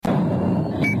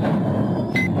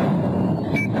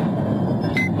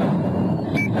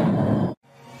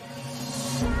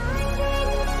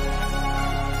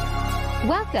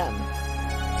Welcome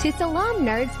to Salaam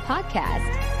Nerds Podcast.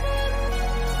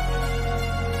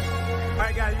 All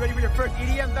right, guys, you ready for your first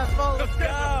EDM festival? Let's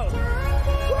go!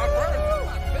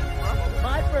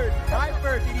 My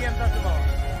first EDM festival.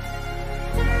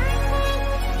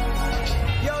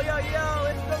 Yo,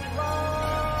 it's the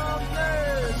Salaam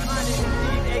Nerds. My name is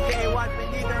Steve, aka Watch Me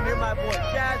Need. I'm here, my boy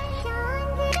Chad.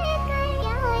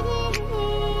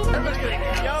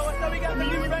 Yo, what's up? We got some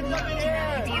new friends up in here.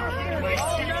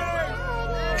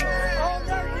 All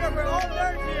nerds here, bro. All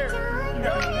nerds here.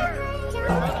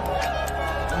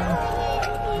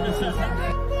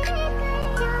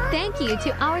 Thank you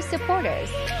to our supporters.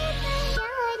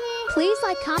 Please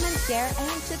like, comment, share,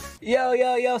 and subscribe.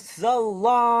 Yo,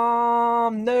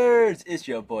 Salaam Nerds. It's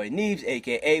your boy Neebs,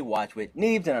 aka Watch with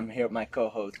Neebs, and I'm here with my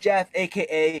co-host Jeff,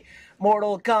 aka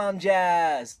Mortal Com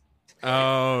Jazz.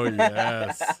 Oh,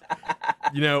 yes.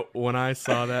 You know, when I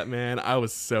saw that, man, I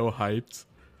was so hyped.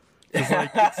 It's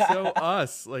like, it's so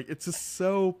us. Like, it's just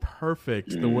so perfect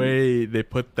the way they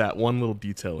put that one little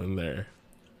detail in there.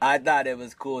 I thought it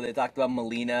was cool. They talked about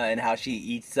Melina and how she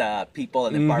eats people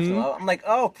and then barfs them up. I'm like,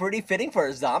 oh, pretty fitting for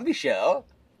a zombie show.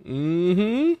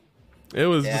 It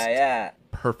was Yeah.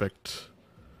 perfect.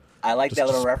 I like that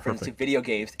little just reference perfect. to video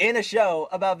games in a show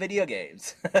about video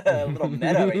games. A little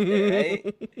meta right there,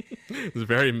 right? It's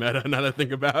very meta now that I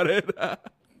think about it.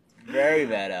 Very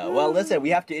meta. Well, listen, we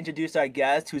have to introduce our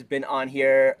guest who's been on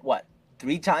here,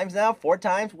 3 times now? 4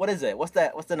 times? What is it? What's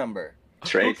the number?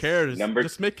 Trace, Who cares? number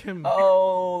Just make him...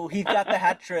 Oh, he's got the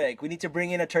hat trick. We need to bring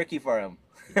in a turkey for him.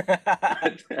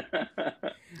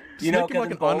 You know,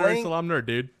 like an honorary Salaam nerd,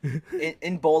 dude.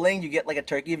 in bowling, you get like a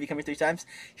turkey if you come here 3 times.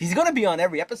 He's going to be on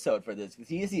every episode for this because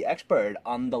he is the expert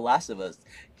on The Last of Us.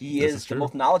 He is the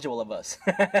most knowledgeable of us.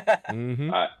 I'm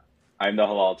the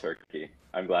halal turkey.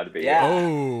 I'm glad to be Yeah.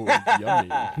 Oh,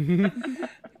 yummy.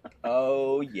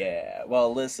 Oh, yeah.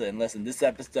 Well, listen. This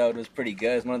episode was pretty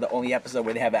good. It's one of the only episodes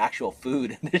where they have actual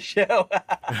food in the show.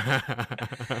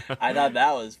 I thought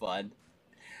that was fun.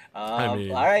 I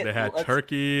mean, all right, they had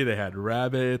turkey, they had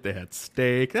rabbit, they had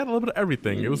steak, they had a little bit of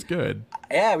everything. It was good.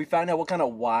 Yeah, we found out what kind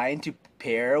of wine to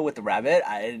pair with the rabbit.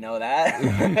 I didn't know that.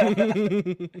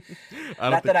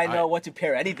 Not that I know what to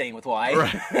pair anything with wine.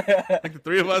 Right. Like the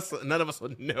 3 of us, none of us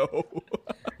would know.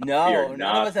 No,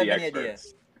 none of us have any idea.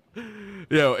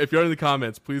 Yo, if you're in the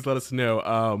comments, please let us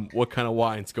know what kind of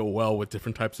wines go well with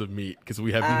different types of meat, because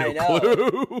we have no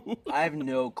clue. I have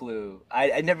no clue.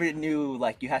 I never knew,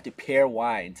 like, you have to pair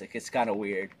wines. Like, it's kind of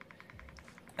weird.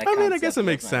 I mean, I guess it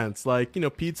makes sense. Like, you know,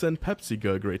 pizza and Pepsi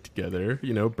go great together.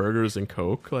 You know, burgers and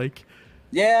Coke. Like,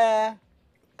 yeah,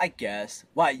 I guess.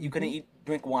 Why, you couldn't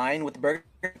drink wine with the burger?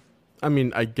 I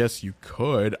mean, I guess you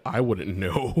could. I wouldn't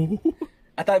know.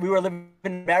 I thought we were living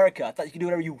in America. I thought you could do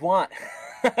whatever you want.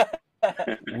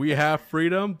 We have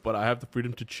freedom, but I have the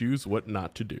freedom to choose what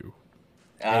not to do.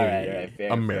 All right,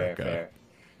 fair, America.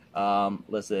 Fair.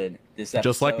 Listen, this episode,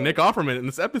 Just like Nick Offerman in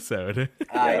this episode.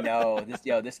 I know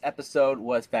this episode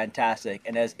was fantastic,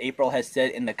 and as April has said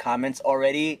in the comments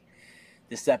already,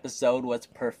 this episode was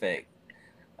perfect.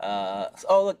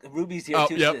 Look, Ruby's here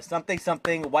too. Yep.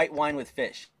 Something white wine with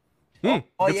fish. Good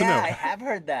to know. I have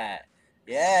heard that.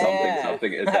 Yeah,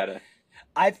 something. Is that a?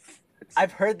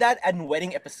 I've heard that in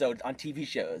wedding episodes on TV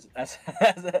shows.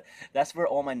 That's where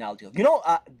all my knowledge goes. You know,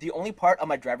 the only part of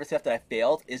my driver's test that I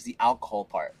failed is the alcohol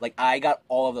part. Like, I got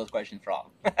all of those questions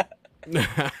wrong. When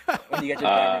you get your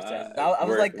driver's test. I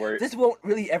was like, this won't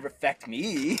really ever affect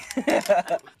me.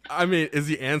 I mean, is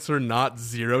the answer not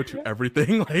 0 to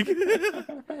everything? Like,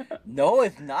 No,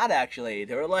 it's not actually.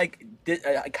 They were like,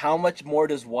 how much more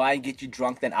does wine get you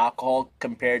drunk than alcohol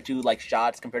compared to like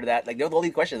shots compared to that? Like, they were the only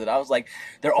questions, and I was like,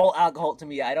 they're all alcohol to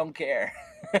me. I don't care.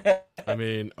 I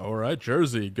mean, all right,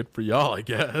 Jersey, good for y'all, I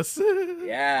guess.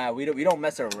 Yeah, we don't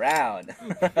mess around.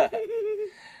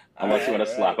 Unless you want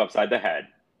to slap upside the head.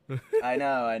 I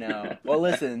know. Well,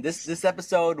 listen, this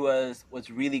episode was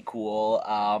really cool.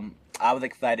 I was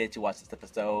excited to watch this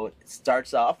episode. It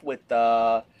starts off with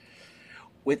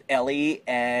Ellie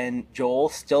and Joel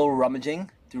still rummaging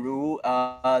through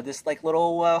this like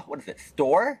little what is it,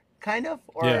 store kind of,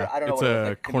 or Yeah, I don't know, it's what it a is,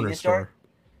 like, corner convenience store.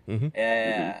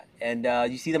 Yeah,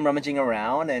 and you see them rummaging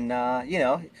around, and you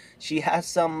know, she has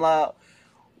some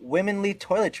womanly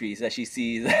toiletries that she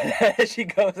sees that she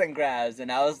goes and grabs,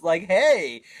 and I was like,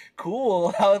 hey,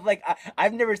 cool. I was like,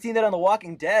 I've never seen that on The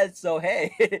Walking Dead, so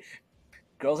hey,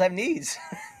 girls have needs.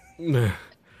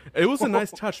 It was a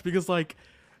nice touch because, like,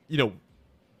 you know,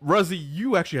 Rusty,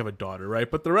 you actually have a daughter, right?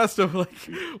 But the rest of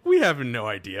we have no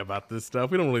idea about this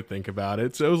stuff. We don't really think about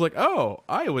it. So it was like, oh,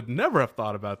 I would never have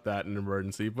thought about that in an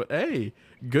emergency. But hey,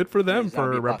 good for them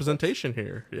for representation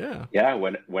here. Yeah. Yeah.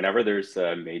 Whenever there's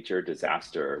a major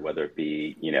disaster, whether it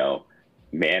be,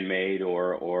 man-made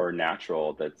or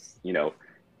natural, that's,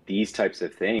 these types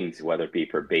of things, whether it be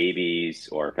for babies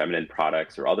or feminine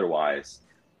products or otherwise,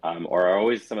 are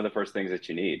always some of the first things that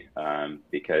you need,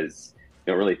 because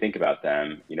you don't really think about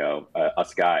them,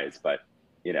 us guys, but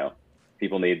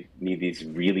people need these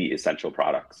really essential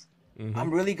products. Mm-hmm.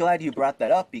 I'm really glad you brought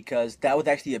that up, because that was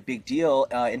actually a big deal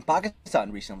in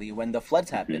Pakistan recently when the floods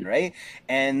happened, right?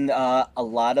 And a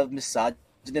lot of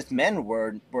misogynist men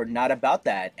were not about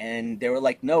that, and they were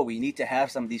like, no, we need to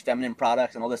have some of these feminine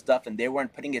products and all this stuff, and they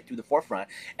weren't putting it through the forefront.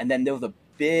 And then there was a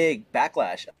big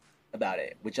backlash about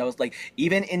it, which I was like,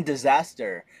 even in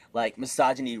disaster, like,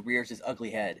 misogyny rears its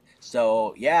ugly head.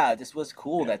 So yeah, this was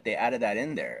cool that they added that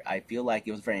in there. I feel like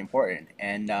it was very important.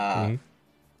 And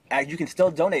you can still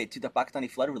donate to the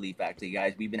Pakistani flood relief, actually,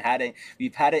 guys. We've had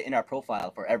it in our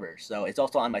profile forever. So it's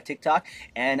also on my TikTok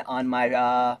and on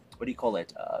my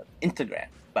Instagram,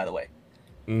 by the way.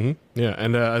 Mm-hmm. Yeah,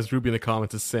 and as Ruby in the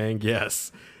comments is saying,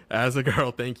 yes, as a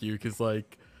girl, thank you, because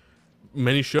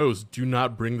many shows do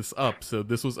not bring this up, so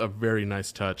this was a very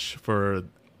nice touch for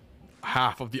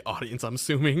half of the audience, I'm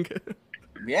assuming.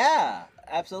 Yeah,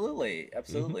 absolutely.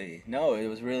 Mm-hmm. No, it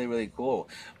was really, really cool.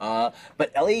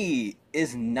 But Ellie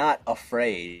is not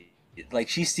afraid. Like,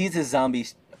 she sees the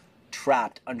zombies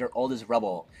trapped under all this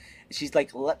rubble. She's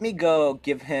like, let me go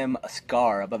give him a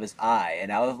scar above his eye.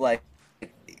 And I was like,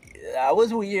 that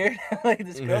was weird. Like,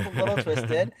 this girl's a little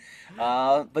twisted.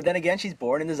 But then again, she's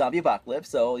born in the zombie apocalypse,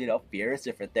 so, fear is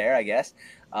different there, I guess.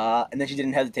 And then she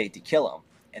didn't hesitate to kill him.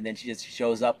 And then she just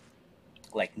shows up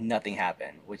like nothing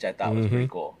happened, which I thought was pretty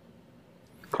cool.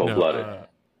 Cold-blooded.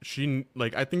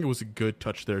 I think it was a good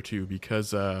touch there, too,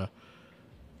 because,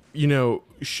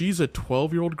 she's a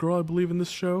 12-year-old girl, I believe, in this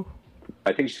show.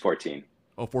 I think she's 14.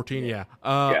 Oh, 14, yeah.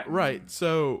 Yeah. Right,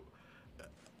 so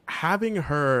having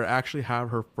her actually have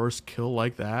her first kill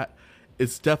like that,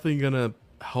 it's definitely going to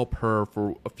help her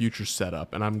for a future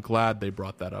setup, and I'm glad they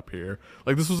brought that up here.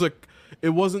 Like, this was it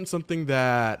wasn't something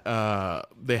that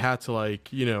they had to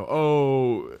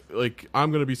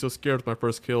I'm gonna be so scared with my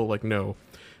first kill. Like, no,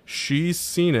 she's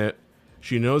seen it,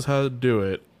 she knows how to do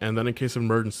it, and then in case of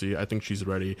emergency, I think she's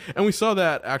ready. And we saw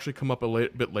that actually come up a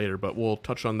bit later, but we'll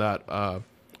touch on that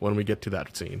when we get to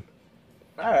that scene.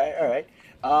 All right.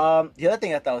 The other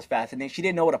thing I thought was fascinating, she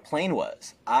didn't know what a plane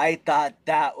was. I thought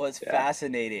that was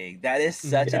fascinating. That is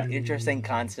such an interesting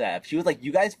concept. She was like,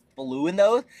 you guys flew in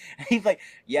those? And he's like,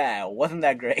 yeah, wasn't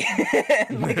that great?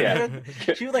 And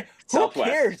she was like, who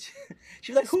cares?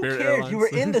 She was like, who cares? Airlines. You were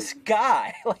in the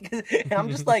sky. And I'm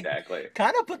just like,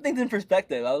 kind of put things in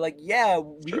perspective. I was like, yeah,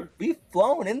 we've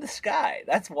flown in the sky.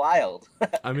 That's wild.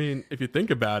 I mean, if you think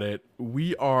about it,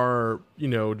 we are,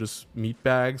 just meat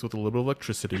bags with a little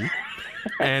electricity.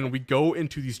 And we go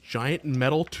into these giant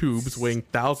metal tubes weighing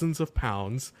thousands of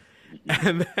pounds.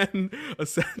 And then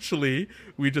essentially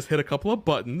we just hit a couple of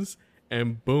buttons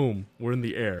and boom, we're in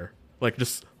the air. Like,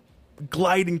 just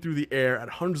gliding through the air at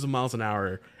hundreds of miles an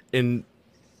hour in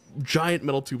giant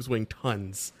metal tubes weighing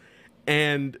tons.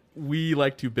 And we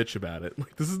like to bitch about it.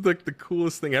 Like, this is the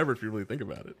coolest thing ever if you really think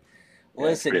about it.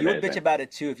 Listen, you would bitch about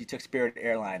it too if you took Spirit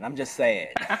Airline. I'm just saying.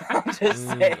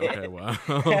 Okay, wow.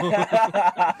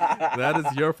 That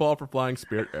is your fault for flying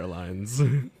Spirit Airlines.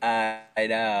 I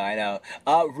know.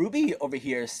 Ruby over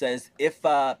here says if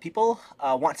people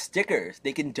want stickers,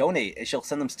 they can donate, and she'll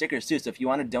send them stickers too. So if you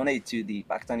want to donate to the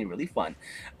Pakistani Relief Fund,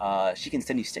 she can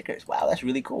send you stickers. Wow, that's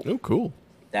really cool. Oh, cool.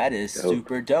 That is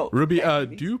super dope. Ruby,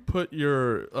 do put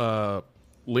your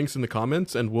links in the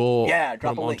comments, and we'll put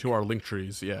them onto our link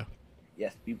trees. Yeah.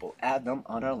 Yes, people add them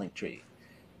on our link tree.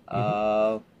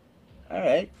 All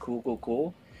right,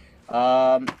 cool.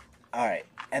 All right,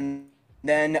 and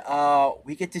then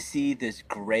we get to see this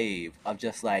grave of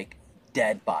just like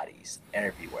dead bodies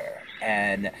everywhere,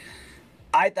 and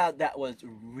I thought that was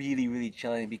really, really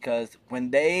chilling, because when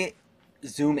they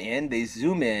zoom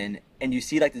in, and you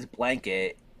see like this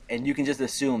blanket, and you can just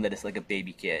assume that it's like a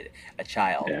baby kid, a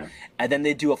child, and then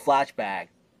they do a flashback,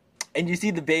 and you see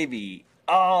the baby.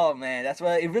 Oh man, that's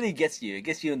what it really gets you. It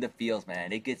gets you in the feels,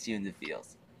 man. It gets you in the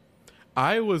feels.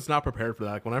 I was not prepared for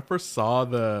that. Like, when I first saw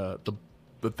the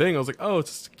thing, I was like, oh, it's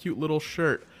just a cute little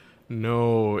shirt.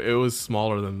 No, it was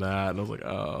smaller than that, and I was like,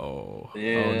 oh no.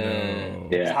 Yeah.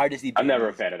 It's hard to see. I'm never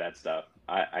a fan of that stuff.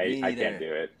 I can't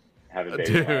do it. Have a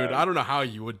baby. Dude, I don't know how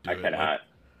you would do it. I cannot.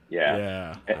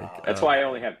 Yeah. That's why I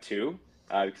only have two.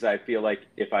 because I feel like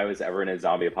if I was ever in a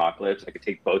zombie apocalypse, I could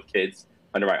take both kids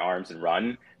under my arms and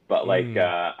run. But like,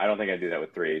 I don't think I'd do that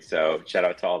with 3. So shout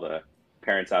out to all the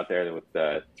parents out there with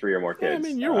 3 or more kids. I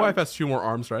mean, your wife has 2 more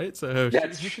arms, right? So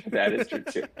that is true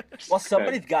too. Well,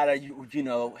 somebody's gotta,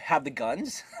 have the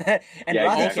guns. And Yeah,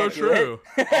 Rossi Also can't do true.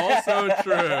 it. Also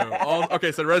true.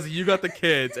 Okay, so Rezi, you got the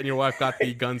kids, and your wife got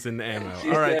the guns and ammo.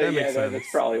 All right, that makes sense. That's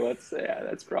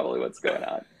probably what's going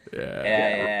on.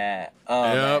 Yeah. Oh,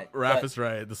 Yep, man. Raph But is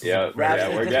right. This is Yep, very yeah,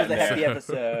 we're this was getting a there. heavy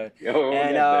episode. We're And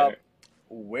getting there.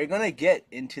 we're gonna get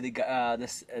into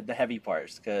the heavy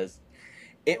parts because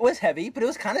it was heavy, but it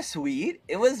was kind of sweet.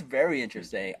 It was very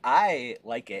interesting. I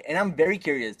like it, and I'm very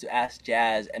curious to ask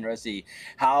Jazz and Rusty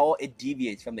how it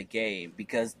deviates from the game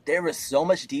because there was so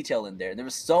much detail in there. There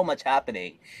was so much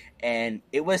happening, and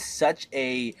it was such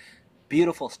a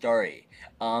beautiful story.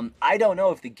 I don't know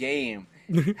if the game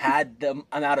had the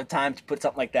amount of time to put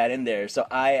something like that in there, so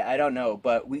I don't know.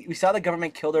 But we saw the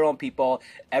government kill their own people.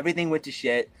 Everything went to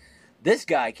shit. This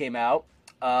guy came out.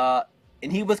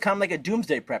 And he was kind of like a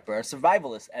doomsday prepper, a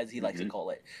survivalist, as he likes to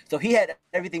call it. So he had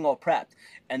everything all prepped.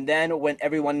 And then when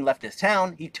everyone left his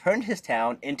town, he turned his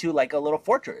town into like a little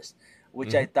fortress,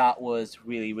 which I thought was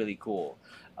really, really cool.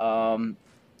 And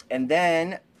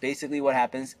then basically what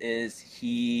happens is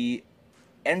he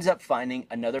ends up finding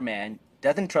another man,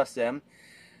 doesn't trust him,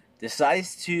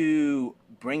 decides to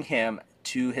bring him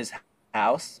to his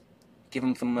house, let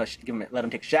him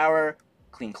take a shower,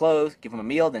 clean clothes, give him a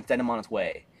meal, then send him on his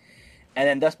way. And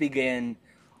then thus began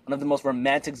one of the most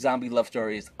romantic zombie love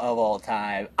stories of all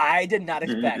time. I did not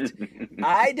expect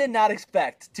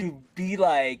to be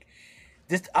like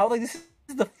this. I was like, this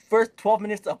is the first 12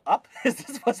 minutes of Up? Is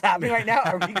this what's happening right now?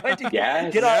 Are we going to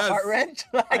get our heart wrenched?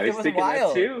 Like, I was thinking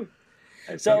wild. that too.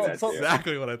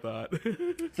 exactly what I thought.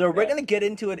 So we're going to get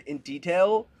into it in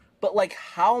detail. But, like,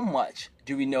 how much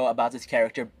do we know about this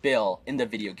character, Bill, in the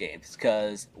video games?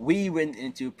 Because we went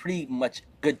into pretty much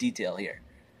good detail here.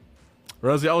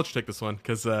 Rosie, I'll let you take this one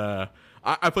because I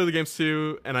play the games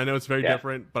too, and I know it's very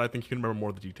different, but I think you can remember more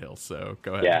of the details. So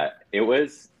go ahead. Yeah, it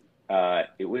was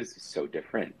so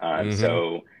different.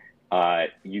 So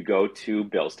you go to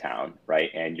Billstown,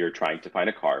 right, and you're trying to find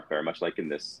a car, very much like in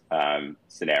this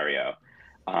scenario.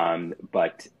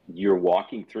 But you're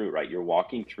walking through, right? You're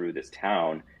walking through this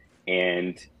town,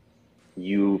 and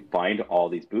you find all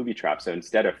these booby traps. So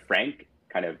instead of Frank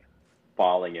kind of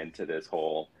falling into this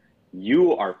hole,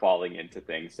 you are falling into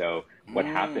things. So what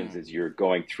happens is you're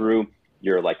going through,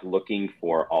 you're like looking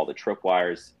for all the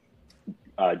tripwires.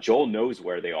 Joel knows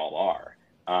where they all are,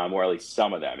 or at least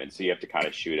some of them. And so you have to kind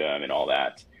of shoot them and all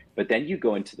that. But then you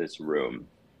go into this room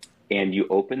and you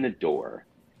open the door,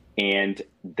 and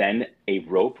then a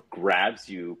rope grabs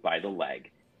you by the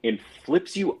leg and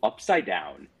flips you upside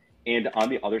down. And on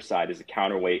the other side is a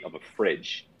counterweight of a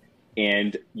fridge.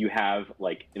 And you have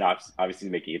like, obviously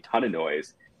making a ton of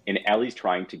noise. And Ellie's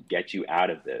trying to get you out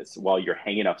of this while you're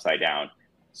hanging upside down.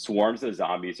 Swarms of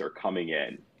zombies are coming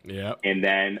in. Yeah. And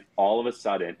then all of a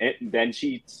sudden, then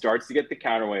she starts to get the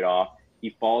counterweight off.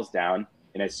 He falls down.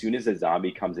 And as soon as a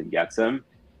zombie comes and gets him,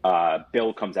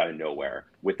 Bill comes out of nowhere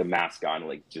with the mask on,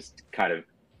 like just kind of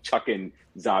chucking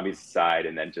zombies aside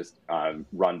and then just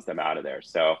runs them out of there.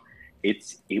 So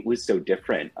it was so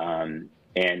different. And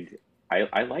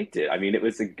I liked it. I mean, it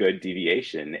was a good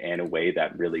deviation and a way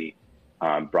that really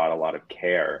brought a lot of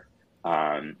care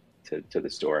to the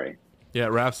story. Yeah,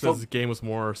 Raph says the game was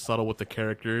more subtle with the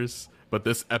characters, but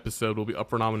this episode will be up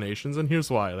for nominations, and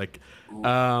here's why. Like,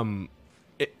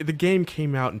 the game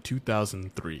came out in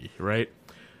 2003, right?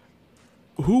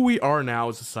 Who we are now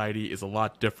as a society is a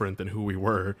lot different than who we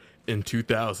were in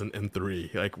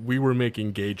 2003. Like, we were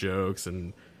making gay jokes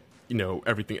and,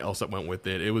 everything else that went with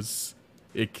it.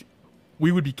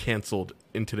 We would be canceled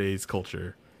in today's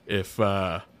culture if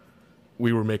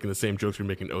we were making the same jokes we were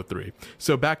making in 03.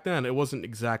 So back then, it wasn't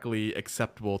exactly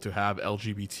acceptable to have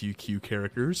LGBTQ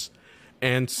characters.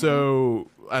 And so,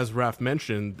 as Raph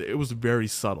mentioned, it was very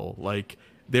subtle. Like,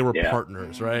 they were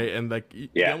partners, right? And, like,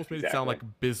 they almost made it sound like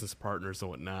business partners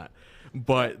and whatnot.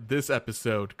 But this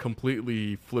episode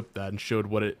completely flipped that and showed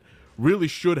what it really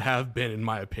should have been, in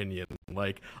my opinion.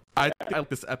 Like, I like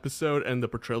this episode and the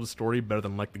portrayal of the story better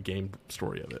than, like, the game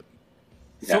story of it.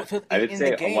 So in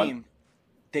the game,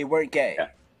 they weren't gay. Yeah.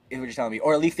 Is what you're telling me,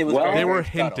 or at least they were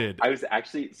hinted. I was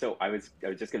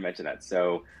just gonna mention that.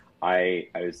 So I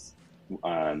was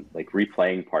like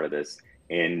replaying part of this,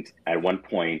 and at one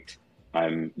point,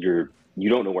 you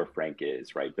don't know where Frank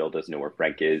is, right? Bill doesn't know where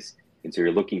Frank is, and so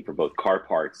you're looking for both car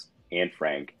parts and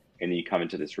Frank, and then you come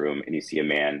into this room and you see a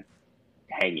man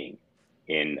hanging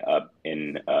in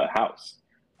a house,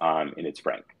 and it's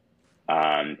Frank.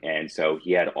 And so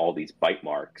he had all these bite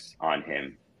marks on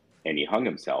him, and he hung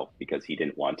himself because he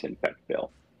didn't want to infect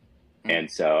Bill.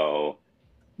 And so,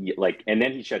 like, and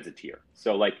then he sheds a tear.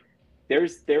 So like, there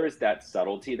is that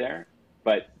subtlety there,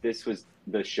 but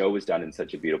the show was done in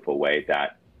such a beautiful way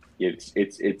that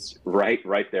it's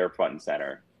right there front and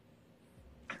center.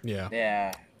 Yeah.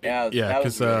 Yeah.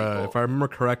 Because Really cool. if I remember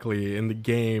correctly, in the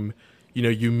game,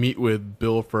 you meet with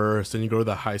Bill first, and you go to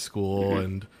the high school,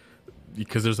 and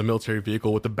because there's a military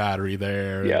vehicle with the battery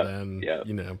there, and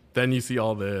then then you see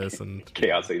all this, and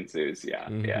chaos ensues. Yeah,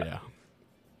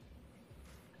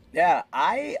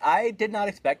 I did not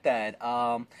expect that.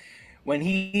 When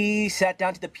he sat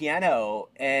down to the piano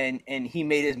and he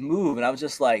made his move, and I was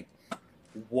just like,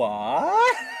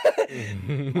 what?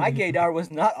 My gaydar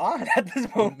was not on at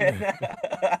this moment.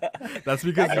 That's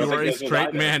because you are a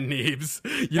straight man, Neebs.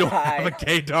 You don't have a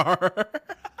gaydar.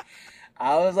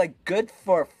 I was like, good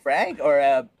for Frank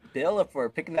or Bill for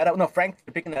picking that up. No, Frank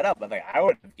for picking that up. I was like, I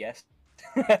would have guessed.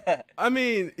 I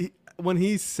mean, when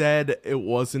he said it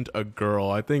wasn't a girl,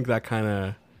 I think that kind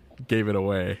of gave it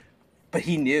away. But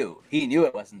he knew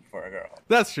it wasn't for a girl.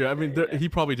 That's true. I mean, he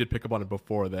probably did pick up on it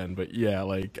before then, but yeah,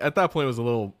 like at that point it was a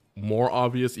little more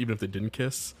obvious, even if they didn't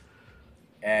kiss.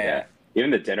 Yeah.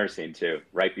 Even the dinner scene too,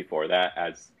 right before that,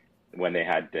 as when they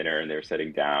had dinner and they were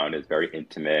sitting down, is very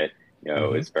intimate.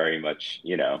 It's very much,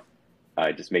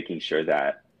 just making sure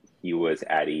that he was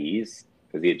at ease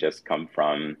because he had just come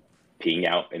from peeing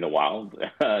out in the wild,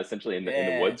 essentially in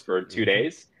the woods for 2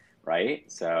 days, right?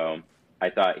 So I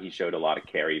thought he showed a lot of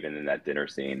care even in that dinner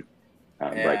scene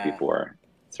right before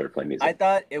started playing music. I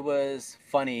thought it was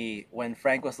funny when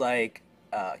Frank was like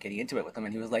getting into it with him,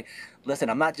 and he was like, "Listen,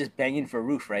 I'm not just banging for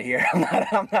Roof right here. I'm not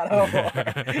a whore."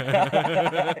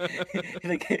 He's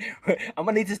like, "I'm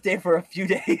gonna need to stay for a few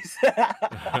days."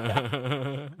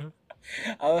 I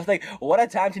was like, "What a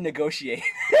time to negotiate."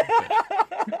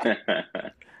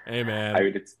 Hey man, I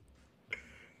mean,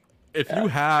 if you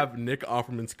have Nick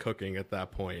Offerman's cooking at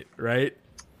that point, right?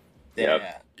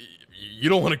 Yeah. You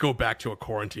don't want to go back to a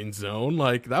quarantine zone.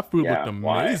 Like that food looked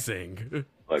amazing. Why?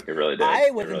 Look, it really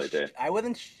did. I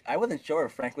wasn't sure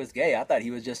if Frank was gay. I thought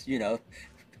he was just, he's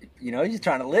just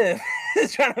trying to live.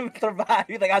 He's trying to survive.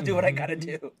 He's like, I'll do what I gotta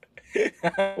do.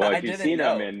 Well, if you've seen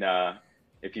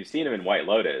him in White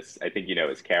Lotus, I think you know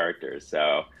his character.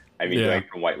 So I mean, going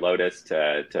from White Lotus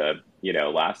to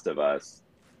Last of Us,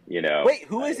 Wait,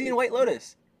 who is he in White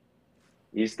Lotus?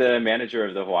 He's the manager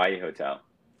of the Hawaii hotel.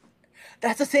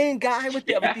 That's the same guy with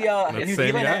the New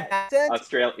Zealand accent?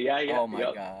 Australia, yeah. Oh my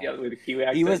god. Yeah, with the Kiwi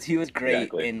accent. He was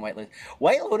great in White Lotus.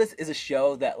 White Lotus is a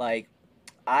show that like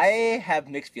I have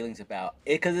mixed feelings about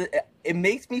it because it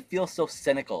makes me feel so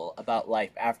cynical about life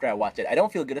after I watch it. I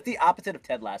don't feel good. It's the opposite of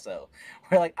Ted Lasso,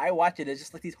 where like I watch it, it's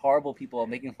just like these horrible people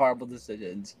making horrible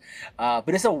decisions. But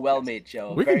it's a well-made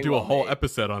show. We can do a whole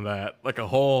episode on that, like a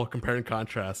whole compare and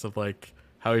contrast of like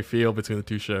how we feel between the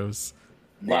two shows.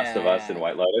 Last of Us and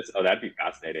White Lotus. Oh, that'd be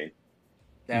fascinating.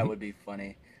 That would be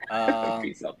funny. That'd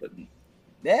be something.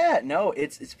 Yeah, no,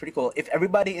 it's pretty cool. If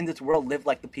everybody in this world lived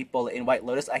like the people in White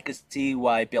Lotus, I could see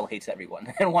why Bill hates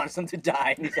everyone and wants them to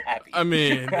die and he's happy. I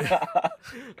mean,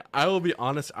 I will be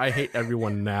honest, I hate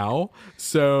everyone now,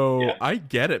 so I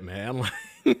get it, man.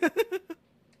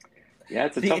 Yeah,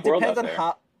 it's a tough world out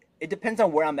there. It depends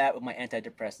on where I'm at with my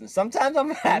antidepressants. Sometimes I'm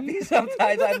happy,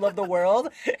 sometimes I love the world,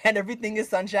 and everything is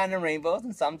sunshine and rainbows,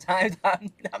 and sometimes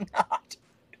I'm not.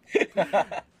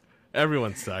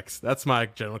 Everyone sucks. That's my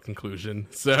general conclusion.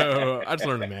 So I just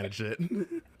learned to manage it.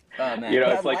 Oh, man.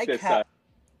 It's like this.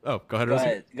 Go ahead,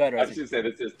 Rosie. Go ahead, Rosie. I was just saying,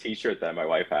 this is a T-shirt that my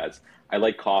wife has. I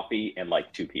like coffee and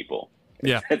like two people.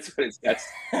 Yeah, that's what it's. That's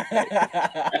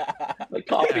like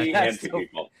coffee and two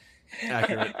people.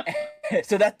 Accurate.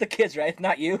 So that's the kids, right? It's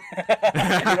not you. You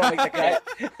don't make the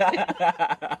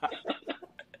cut.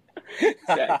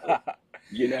 Exactly.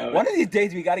 One of these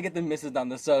days we got to get the missus on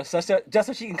the show, just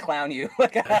so she can clown you.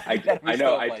 I know.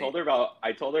 So I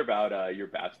told her about your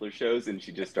Bachelor shows, and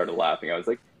she just started laughing. I was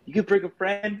like, "You could bring a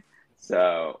friend."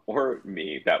 So, or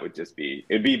me. That would just be.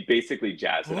 It'd be basically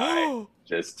Jazz and I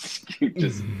just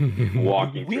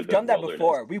walking. We've done that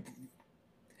before.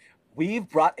 We've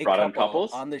brought a couple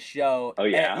on on the show. Oh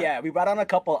yeah, we brought on a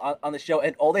couple on the show,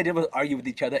 and all they did was argue with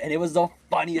each other, and it was the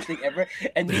funniest thing ever.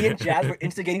 And me and Jazz were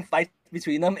instigating fights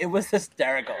between them. It was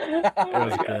hysterical. It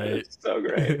was great. So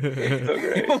great. So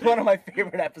great. It was one of my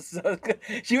favorite episodes.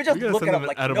 She would just look at him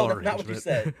like, "No, that's not what you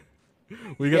said."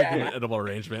 We gotta do an edible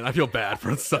arrangement. I feel bad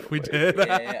for the stuff we did.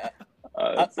 Yeah.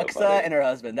 Alexa and her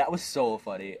husband. That was so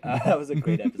funny. That was a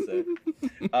great episode.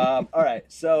 All right,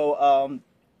 so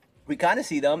we kind of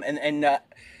see them, and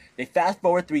They fast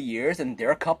forward 3 years and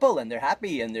they're a couple and they're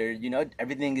happy and they're,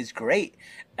 everything is great.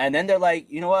 And then they're like,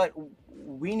 you know what?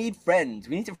 We need friends.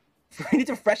 We need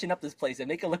to freshen up this place and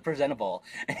make it look presentable.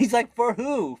 And he's like, for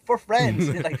who? For friends.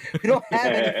 He's like, we don't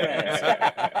have any friends.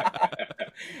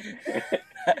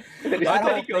 Then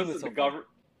he goes to the government.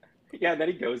 Yeah, then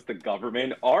he goes, the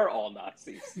government are all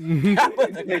Nazis. That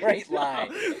was a great line.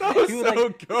 That was so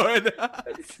good.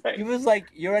 He was like,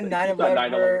 you're a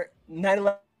 9/11.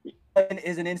 9/11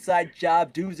 is an inside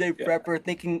job, doomsday prepper,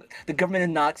 thinking the government is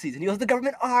Nazis. And he goes, the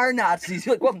government are Nazis.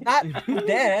 You're like, well, not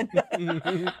then.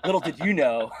 Little did you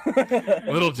know.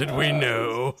 Little did we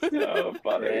know. So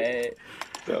funny. Right.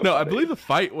 So No, I funny. believe the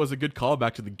fight was a good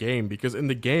callback to the game, because in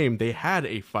the game they had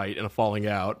a fight and a falling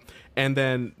out, and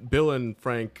then Bill and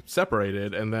Frank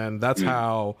separated, and then that's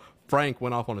how Frank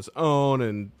went off on his own,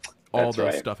 and all That's this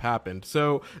right. stuff happened.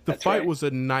 So the That's fight right. was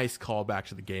a nice callback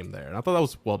to the game there, and I thought that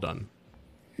was well done.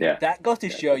 Yeah. That goes to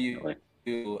show definitely.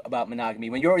 you about monogamy.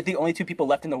 When you're the only two people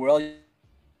left in the world,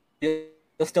 you'll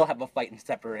still have a fight and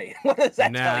separate. What does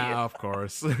that tell you? Of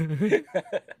course.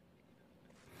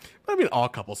 But I mean, all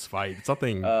couples fight. It's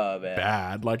nothing Oh, man.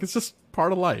 bad. Like, it's just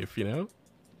part of life, you know?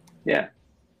 Yeah.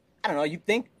 I don't know. You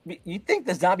think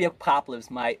the zombie apocalypse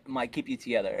might keep you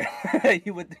together?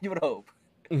 you would hope.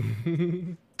 Well,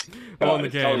 in the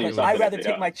it's game, totally it was- I'd rather Yeah.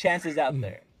 take my chances out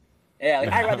there. Yeah,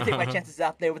 like, I'd rather take my chances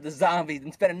out there with the zombies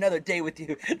than spend another day with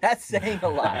you. That's saying a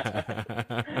lot.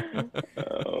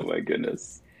 Oh my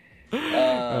goodness.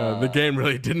 the game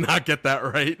really did not get that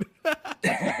right.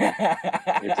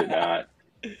 It did not.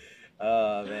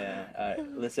 Oh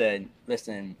man!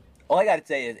 Listen. All I gotta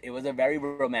say is it was a very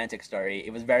romantic story.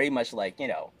 It was very much like,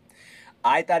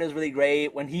 I thought it was really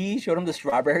great when he showed him the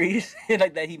strawberries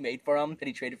like that he made for him, that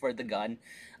he traded for the gun.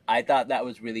 I thought that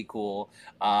was really cool.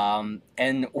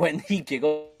 And when he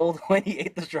giggled when he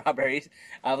ate the strawberries,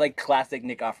 like classic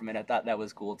Nick Offerman, I thought that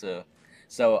was cool too.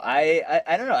 So I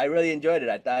don't know. I really enjoyed it.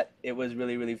 I thought it was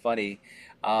really, really funny.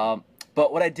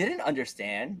 But what I didn't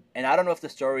understand, and I don't know if the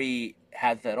story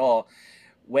has it at all,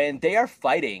 when they are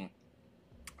fighting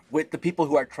with the people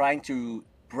who are trying to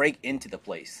break into the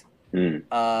place,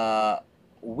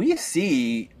 we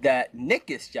see that Nick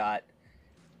gets shot,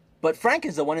 but Frank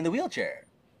is the one in the wheelchair.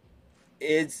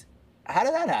 How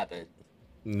did that happen?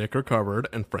 Nick recovered,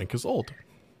 and Frank is old.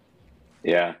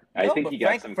 Yeah. I No, think but he got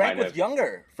Frank, some Frank kind was of.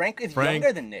 younger. Frank is Frank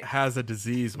younger than Nick. has a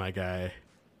disease, my guy.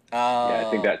 Yeah,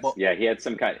 I think that's. well, Yeah, he had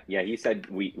some kind. Yeah, he said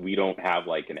we don't have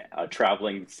like a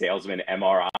traveling salesman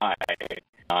MRI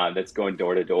that's going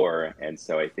door to door, and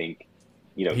so I think,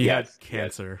 He had has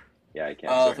cancer. Yeah, cancer.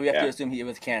 Oh, so we have to yeah. assume it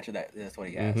was cancer. That's what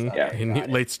he has. Mhm. Okay, Yeah. And got it.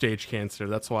 late stage cancer.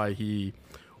 That's why he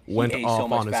went aged so off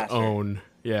much on his faster. own.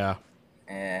 Yeah.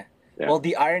 Eh. Yeah. Well,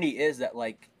 the irony is that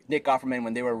like Nick Offerman,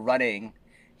 when they were running,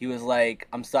 he was like,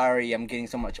 "I'm sorry, I'm getting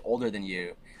so much older than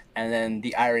you." And then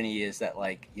the irony is that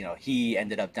like he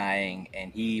ended up dying,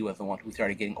 and he was the one who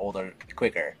started getting older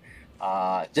quicker.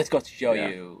 Just goes to show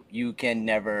Yeah. you can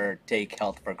never take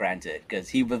health for granted, because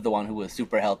he was the one who was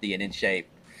super healthy and in shape.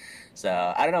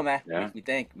 So I don't know, man. Yeah.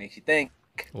 Makes you think.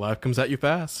 Life comes at you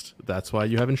fast. That's why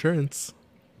you have insurance.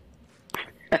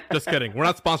 Just kidding. We're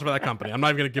not sponsored by that company. I'm not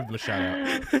even going to give them a shout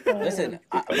out. Listen,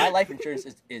 my life insurance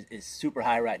is super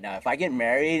high right now. If I get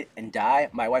married and die,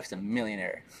 my wife's a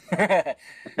millionaire. I feel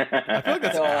like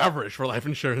that's So, average for life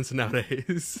insurance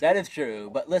nowadays. That is true,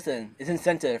 but listen, it's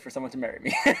incentive for someone to marry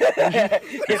me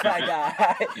if I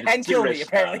die and kill me. rich,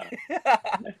 Apparently,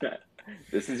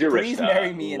 This is your Please rich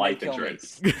marry me and life then kill me.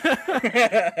 insurance.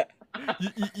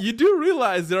 You do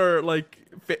realize there are like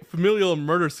familial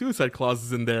murder suicide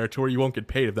clauses in there to where you won't get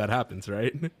paid if that happens,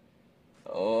 right?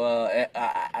 oh,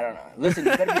 I don't know. Listen,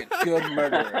 you better be a good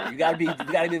murderer. You gotta be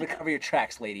able to cover your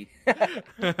tracks, lady.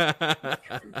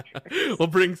 We'll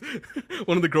bring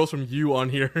one of the girls from You on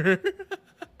here.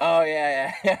 Oh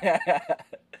yeah.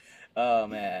 Oh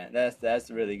man,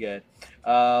 that's really good.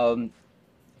 No,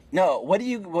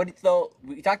 so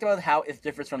we talked about how it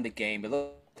differs from the game. It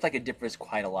looks like it differs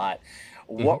quite a lot.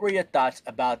 What were your thoughts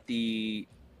about the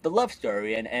love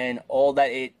story and all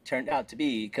that it turned out to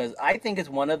be? Because I think it's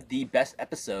one of the best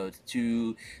episodes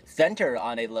to center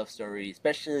on a love story,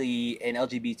 especially an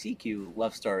LGBTQ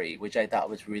love story, which I thought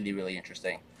was really, really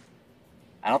interesting.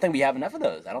 I don't think we have enough of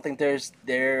those. I don't think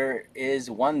there is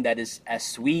one that is as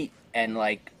sweet and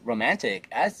like romantic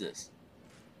as this.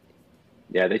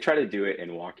 Yeah, they tried to do it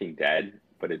in Walking Dead,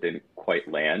 but it didn't quite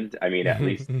land. I mean, at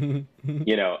least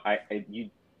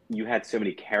you had so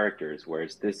many characters,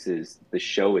 whereas the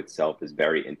show itself is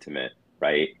very intimate,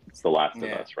 right? It's The Last of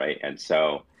Us, right? And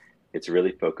so it's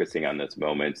really focusing on those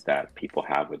moments that people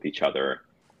have with each other.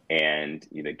 And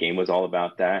the game was all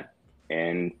about that.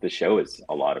 and the show is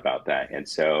a lot about that. And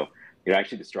so, you know,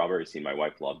 actually the strawberry scene, my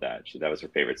wife loved that. That was her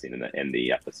favorite scene in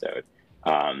the episode.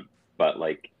 But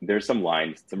like, there's some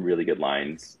lines, some really good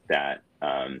lines that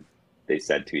they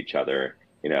said to each other.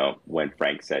 You know, when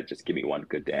Frank said, "Just give me one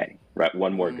good day, right?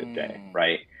 One more good day,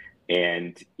 right?"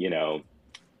 And you know,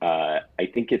 I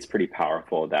think it's pretty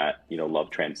powerful that, you know, love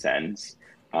transcends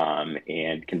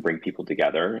and can bring people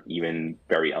together, even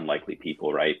very unlikely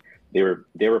people, right? They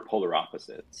were polar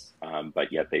opposites,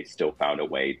 but yet they still found a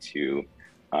way to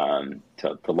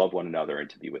love one another and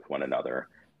to be with one another.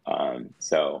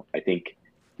 So I think,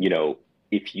 you know,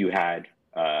 if you had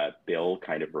Bill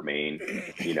kind of remain,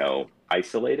 you know,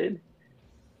 isolated,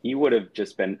 he would have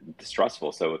just been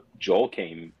distrustful. So if Joel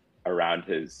came around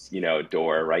his, you know,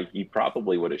 door, right, he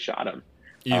probably would have shot him.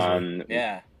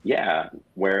 Yeah.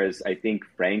 Whereas I think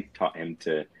Frank taught him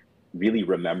to really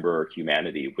remember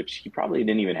humanity, which he probably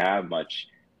didn't even have much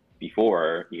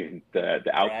before even the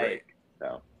outbreak. Right.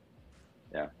 So,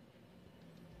 yeah.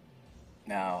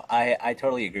 No, I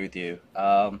totally agree with you.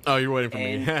 Oh, you're waiting for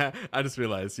me. I just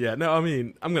realized. Yeah, no, I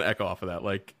mean, I'm going to echo off of that.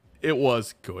 Like, it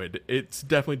was good. It's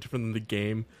definitely different than the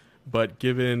game, but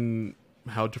given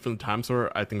how different the times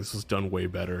were, I think this was done way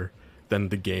better than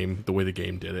the game, the way the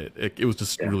game did it. It was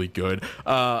just really good.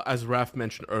 As Raph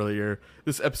mentioned earlier,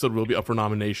 this episode will be up for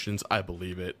nominations. I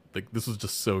believe it. Like, this was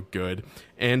just so good.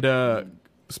 And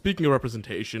speaking of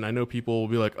representation, I know people will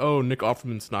be like, oh, Nick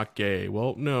Offerman's not gay.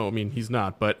 Well, no, I mean, he's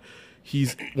not, but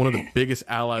he's one of the biggest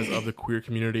allies of the queer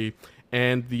community.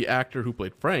 And the actor who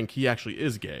played Frank, he actually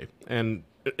is gay. And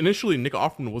initially, Nick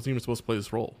Offerman wasn't even supposed to play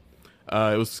this role.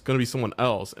 It was going to be someone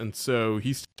else, and so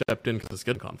he stepped in because of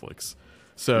scheduling conflicts.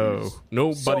 So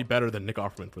nobody better than Nick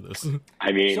Offerman for this.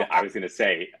 I mean, I was going to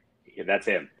say, that's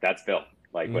him. That's Bill.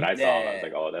 Like, when I saw him, I was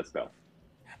like, oh, that's Bill.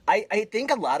 I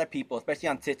think a lot of people, especially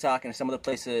on TikTok and some of the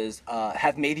places,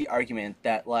 have made the argument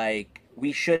that, like,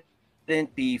 we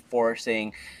shouldn't be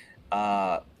forcing,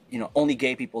 you know, only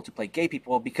gay people to play gay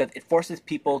people because it forces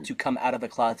people to come out of the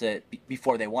closet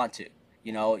before they want to.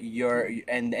 You know,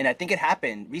 and I think it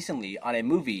happened recently on a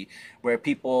movie where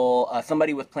people,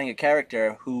 somebody was playing a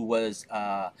character who was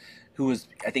I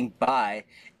think bi,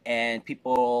 and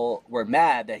people were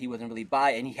mad that he wasn't really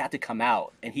bi, and he had to come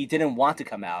out, and he didn't want to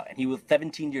come out, and he was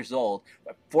 17 years old,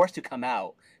 forced to come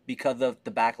out because of the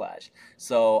backlash.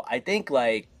 So I think,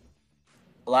 like,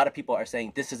 a lot of people are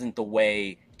saying this isn't the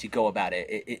way to go about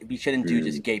it. We shouldn't do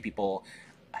just gay people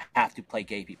have to play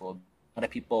gay people. A lot of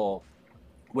people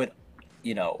would,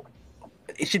 you know,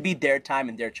 it should be their time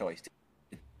and their choice to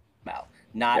come out,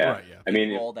 not I mean,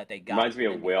 the role that they got. Reminds me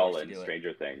of Will in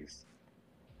Stranger Things.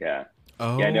 Yeah.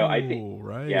 Oh, yeah. No, I think.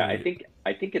 Right. Yeah, I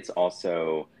think it's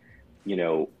also, you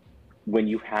know, when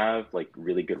you have like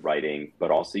really good writing, but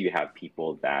also you have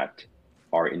people that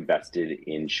are invested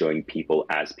in showing people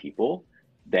as people,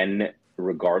 then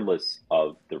regardless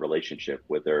of the relationship,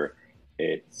 whether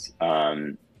it's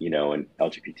you know, an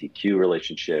LGBTQ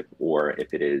relationship or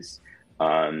if it is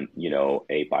you know,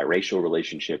 a biracial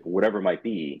relationship, whatever it might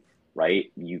be,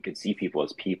 right? You can see people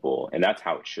as people, and that's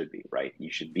how it should be, right?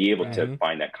 You should be able to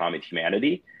find that common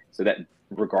humanity so that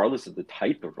regardless of the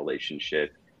type of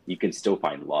relationship, you can still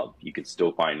find love. You can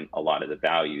still find a lot of the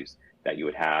values that you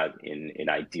would have in an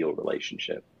ideal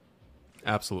relationship.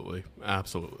 Absolutely.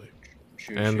 Absolutely.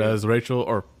 Sure, and as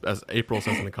April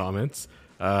says in the comments,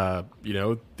 you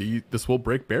know, this will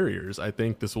break barriers. I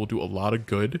think this will do a lot of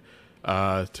good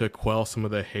to quell some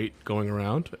of the hate going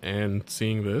around and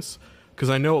seeing this, because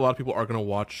I know a lot of people are going to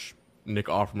watch Nick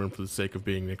Offerman for the sake of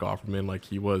being Nick Offerman. Like,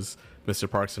 he was Mr.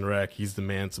 Parks and Rec, he's the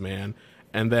man's man,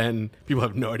 and then people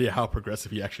have no idea how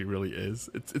progressive he actually really is.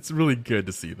 It's really good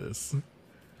to see this.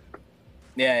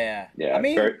 Yeah. I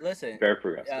mean, listen, very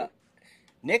progressive.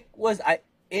 Nick was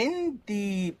in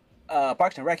the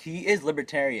Parks and Rec. He is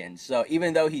libertarian, so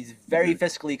even though he's very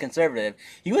fiscally conservative,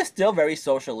 he was still very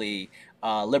socially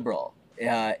liberal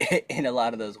in a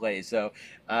lot of those ways. So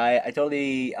I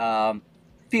totally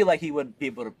feel like he would be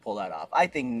able to pull that off. I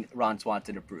think Ron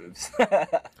Swanson approves.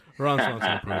 Ron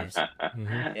Swanson approves.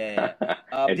 Yeah.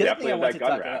 And definitely on that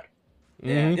gun rack.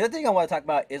 Yeah. The other thing I want to talk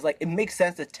about is, like, it makes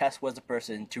sense that Tess was the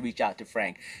person to reach out to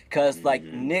Frank, because like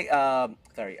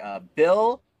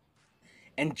Bill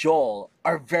and Joel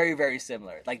are very, very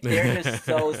similar. Like, they're just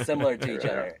so similar to each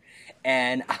other.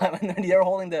 And they're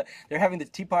having the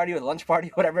tea party or the lunch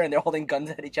party, whatever, and they're holding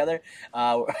guns at each other.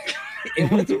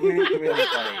 It was really, really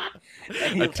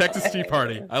funny. A Texas tea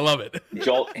party. I love it.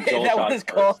 Joel that was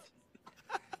called.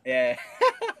 Yeah,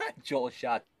 Joel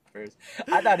shot first.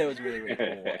 I thought it was really, really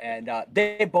cool, and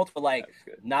they both were like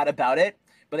not about it.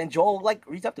 But then Joel like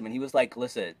reached up to him and he was like,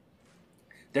 "Listen,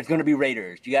 there's going to be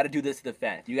raiders. You got to do this to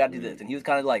defend. You got to do this. And he was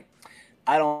kind of like,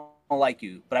 I don't like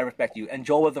you, but I respect you. And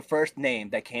Joel was the first name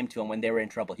that came to him when they were in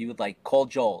trouble. He was like, call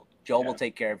Joel. Joel will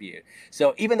take care of you.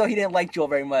 So even though he didn't like Joel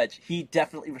very much, he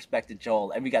definitely respected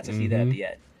Joel, and we got to see that at the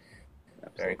end.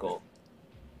 Absolutely. Very cool.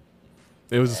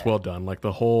 It was just well done. Like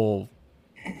the whole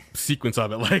sequence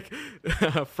of it, like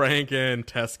Frank and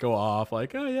Tess go off,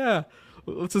 like, oh yeah,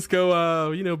 let's just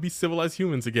go, be civilized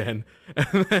humans again.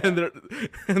 And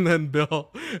then Bill,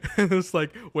 and it's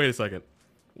like, wait a second,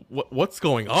 what's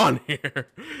going on here?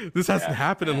 This hasn't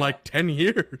happened in like 10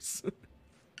 years.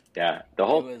 Yeah, the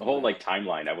whole like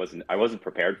timeline, I wasn't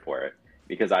prepared for it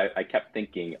because I kept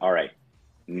thinking, all right,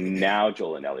 now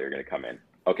Joel and Ellie are going to come in.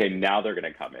 Okay, now they're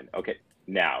going to come in. Okay,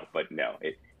 now, but no.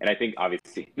 And I think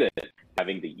obviously that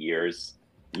having the years,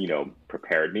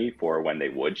 prepared me for when they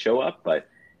would show up. But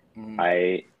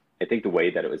I think the way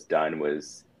that it was done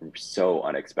was so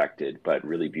unexpected, but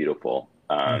really beautiful.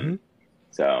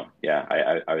 So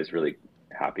yeah, I was really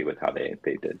happy with how they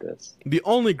did this. The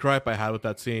only gripe I had with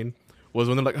that scene was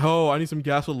when they're like, oh, I need some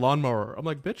gas with a lawnmower. I'm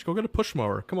like, bitch, go get a push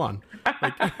mower. Come on.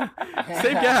 Like,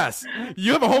 save gas.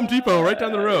 You have a Home Depot right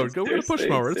down the road. Go get a push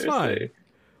mower. It's fine.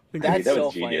 That's so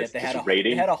funny that they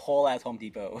had a whole ass Home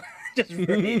Depot. Just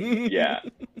raiding. Yeah.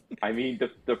 I mean,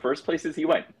 the first places he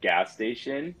went, gas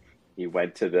station, he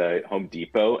went to the Home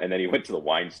Depot, and then he went to the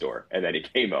wine store, and then he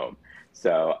came home.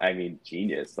 So, I mean,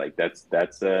 genius. Like, that's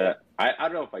I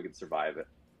don't know if I could survive it.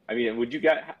 I mean, do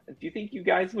you think you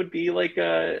guys would be like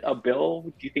a Bill?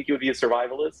 Do you think you would be a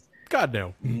survivalist? God,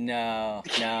 no. No.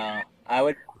 I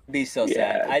would be so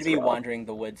sad. I'd be wandering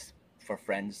the woods for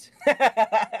friends.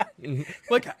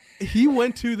 Like, he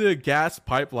went to the gas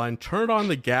pipeline, turned on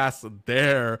the gas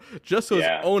there, just so his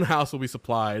own house will be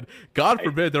supplied. God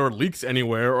forbid there were leaks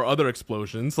anywhere or other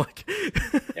explosions. Like,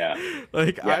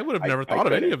 I would have never thought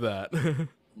of any of that. No.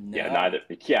 Yeah, neither.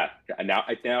 Yeah, now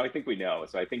I think we know.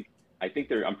 So I think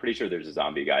I'm pretty sure there's a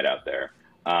zombie guide out there.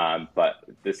 But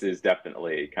this is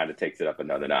definitely kind of takes it up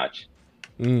another notch.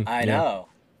 I know.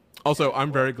 Also,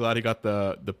 I'm very glad he got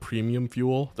the premium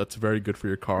fuel. That's very good for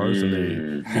your cars, and they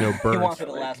burn. He wants it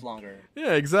to last longer.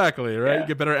 Yeah, exactly. Right, Yeah. you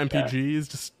get better MPGs.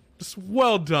 Just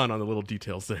well done on the little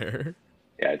details there.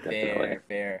 Yeah, definitely.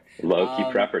 Fair. Low key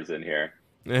preppers in here.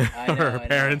 Our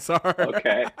parents are.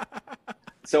 Okay.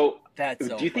 So, That's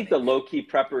so do you think funny. the low-key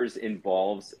preppers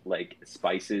involves like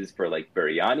spices for like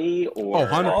biryani or?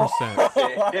 100%.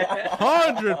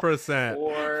 100%.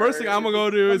 Or First thing I'm gonna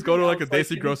go do is go to like a something else,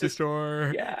 Desi like, grocery just-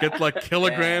 store, Yeah. get like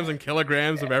kilograms and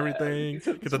kilograms of everything,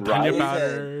 get the Right. dhania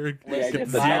powder, Listen, get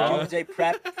the my zira. Doomsday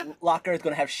Prep locker is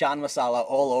going to have Shan masala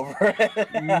all over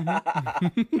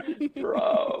it.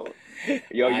 Bro.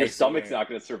 Yo, I your stomach's swear. not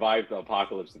going to survive the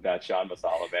apocalypse with that Sean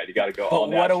Masala, man. You got to go all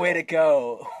But what a way to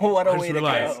go. What a I just way to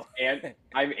realized- go. And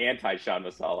I'm anti-Sean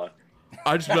Masala.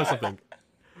 I just realized something.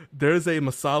 There's a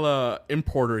masala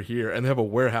importer here, and they have a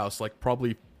warehouse like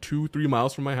probably 2-3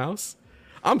 miles from my house.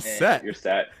 I'm set. You're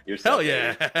set. You're set. Hell baby.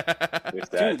 yeah. You're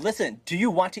set. Dude, listen, do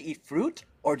you want to eat fruit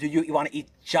or do you want to eat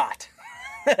jot?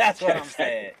 That's what I'm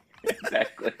saying.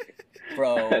 Exactly.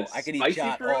 Bro, I could eat Spicy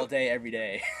jot fruit? all day, every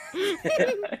day.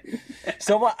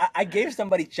 So I gave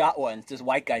somebody jot once, this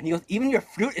white guy, and he goes, even your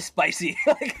fruit is spicy.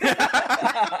 Like,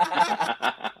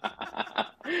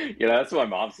 That's what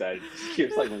my mom said. She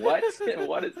was like, "What?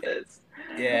 What is this?"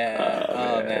 yeah.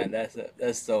 Oh, man, that's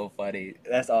so funny.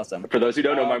 That's awesome. For those who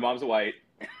don't know, my mom's white.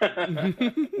 Wait,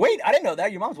 I didn't know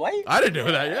that. Your mom's white? I didn't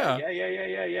know that.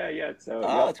 Yeah. Yeah. So,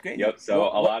 Oh, that's great. Yep. So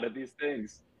What- a lot of these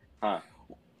things, huh?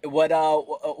 What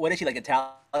is she, like,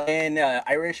 Italian,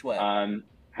 Irish, what?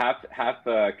 Half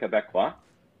Quebecois,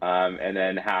 and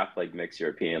then half like mixed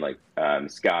European, like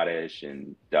Scottish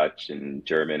and Dutch and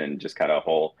German, and just kind of a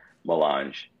whole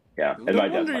melange. Yeah. And No my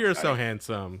dad's wonder you're so Scottish.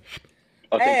 handsome.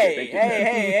 Oh, thank you, Hey, thank you.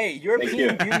 hey! European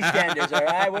you. beauty standards, all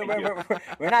right?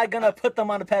 We're not gonna put them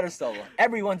on a pedestal.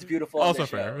 Everyone's beautiful. Also on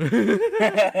this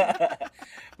fair. show.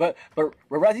 but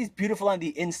Razi's beautiful on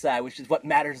the inside, which is what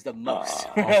matters the most.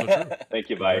 Also true. Thank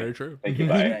you, bye. Very true. Thank you,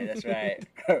 bye. That's right.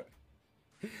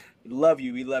 We love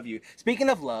you. Speaking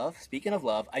of love,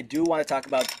 I do want to talk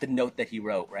about the note that he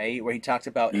wrote, right? Where he talks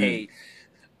about, hey,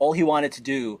 all he wanted to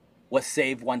do was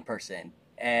save one person.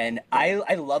 And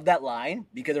I love that line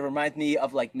because it reminds me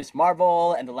of like Miss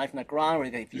Marvel and the line from the Quran where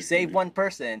if you save one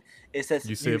person, it says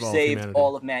you save all saved humanity.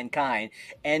 all of mankind.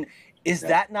 And is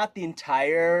that not the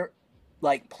entire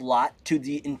like plot to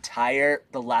the entire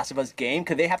The Last of Us game?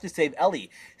 Because they have to save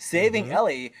Ellie. Saving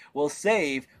Ellie will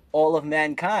save all of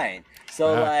mankind.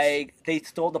 So Facts. like they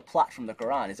stole the plot from the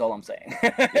Quran is all I'm saying.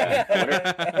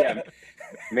 Yeah.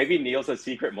 Maybe Neil's a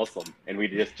secret Muslim, and we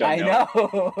just don't I know.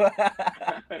 know.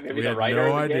 Maybe We the had writer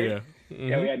no of the idea.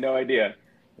 Yeah, we had no idea. I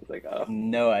was like, oh,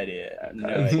 No idea.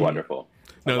 that's wonderful.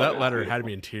 No, I love that it. letter had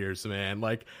me in tears, man.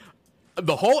 Like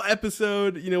the whole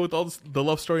episode, with all the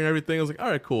love story and everything, I was like, all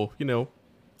right, cool.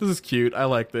 This is cute. I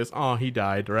like this. Oh, he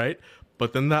died, right?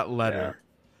 But then that letter,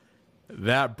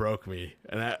 that broke me,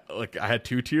 and I had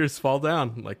 2 tears fall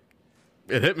down. Like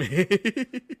it hit me.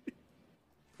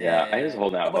 Yeah, I just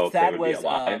hold out hope they would be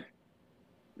alive.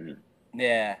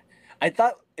 Yeah. I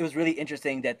thought it was really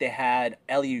interesting that they had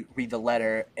Ellie read the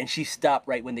letter, and she stopped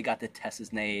right when they got to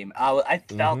Tessa's name. I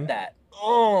felt that.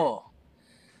 Oh,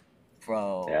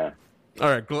 bro. Yeah. All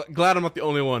right, glad I'm not the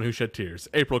only one who shed tears.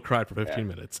 April cried for 15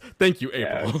 minutes. Thank you,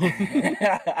 April.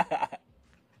 Yeah.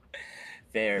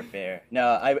 Fair. No,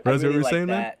 I Rosie, really like that.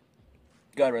 Man?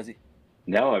 Go ahead, Rosie.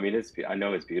 No, I mean I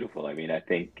know it's beautiful. I mean, I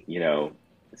think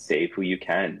save who you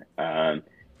can, and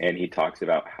he talks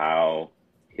about how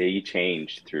he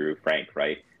changed through Frank,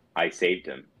 right? I saved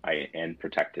him, and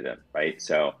protected him, right?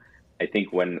 So I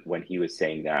think when he was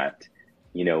saying that,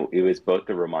 it was both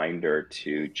a reminder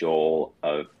to Joel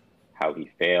of how he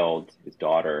failed his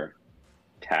daughter,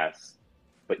 Tess,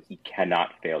 but he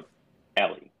cannot fail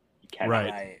Ellie. He cannot.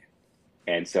 Right.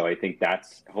 And so I think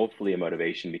that's hopefully a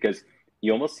motivation, because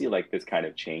you almost see like this kind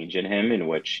of change in him in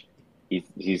which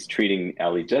he's treating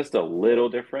Ellie just a little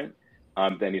different.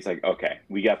 Then he's like, okay,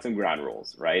 we got some ground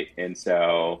rules, right? And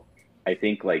so I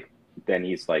think then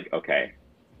he's like, okay,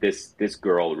 this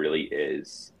girl really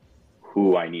is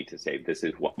who I need to save. This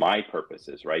is what my purpose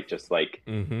is, right? Just like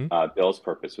Bill's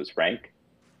purpose was Frank,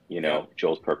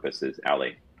 Joel's purpose is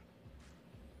Ellie.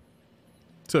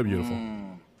 So beautiful.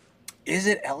 Is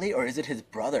it Ellie or is it his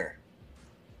brother?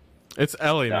 It's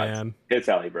Ellie, man. It's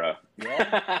Ellie, bro.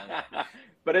 Yeah.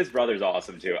 But his brother's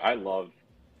awesome too. I love.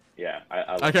 Yeah,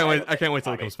 I can't wait. I can't wait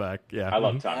till he comes back. Yeah, I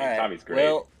love Tommy. Right. Tommy's great.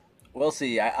 Well, we'll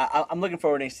see. I'm looking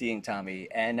forward to seeing Tommy,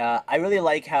 and I really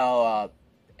like how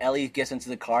Ellie gets into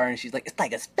the car and she's like, "It's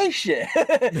like a spaceship."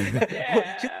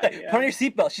 Yeah, Put on your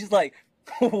seatbelt. She's like,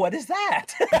 "What is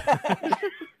that?"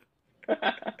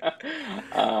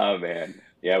 Oh man,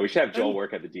 yeah, we should have Joel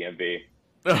work at the DMV.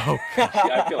 Oh,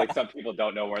 I feel like some people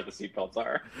don't know where the seatbelts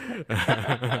are.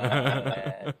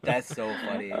 Man, that's so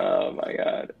funny. Oh my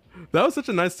god, that was such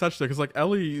a nice touch there, because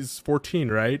Ellie's 14,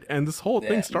 right? And this whole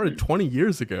thing started 20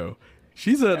 years ago.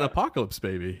 She's an apocalypse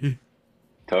baby.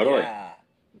 Totally, Yeah.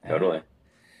 totally.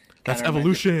 That's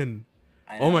evolution.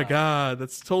 Oh my god,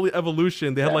 that's totally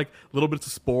evolution. They had little bits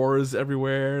of spores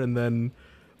everywhere, and then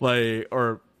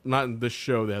or not in this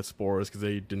show they had spores because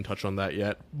they didn't touch on that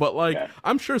yet. But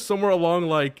I'm sure somewhere along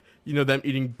them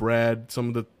eating bread, some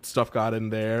of the stuff got in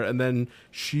there, and then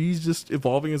she's just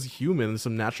evolving as a human. There's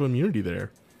some natural immunity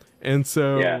there. And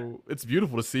so it's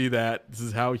beautiful to see that this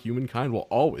is how humankind will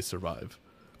always survive,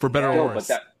 for better or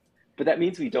worse. But that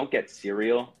means we don't get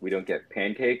cereal, we don't get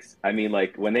pancakes. I mean,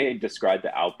 when they described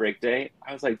the outbreak day,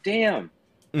 I was like, damn.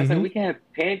 I was like, we can't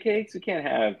have pancakes, we can't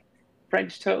have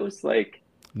French toast, nothing.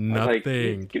 I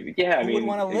mean, who would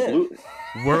want to live?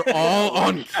 We're all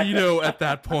on keto at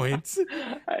that point.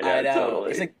 I know.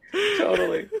 Totally.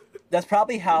 Totally. That's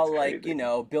probably how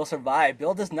Bill survived.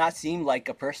 Bill does not seem like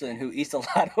a person who eats a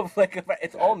lot of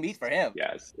it's all meat for him.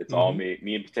 Yes, it's all meat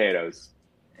and potatoes.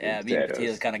 Yeah, meat and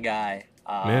potatoes kind of guy.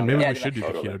 Man, maybe we should do the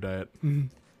keto diet.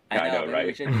 I know, right?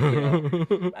 We should do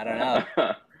keto. I don't know.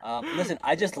 Listen,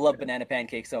 I just love banana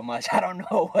pancakes so much. I don't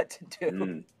know what to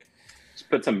do. Just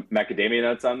put some macadamia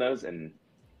nuts on those, and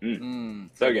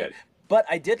so good. But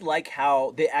I did like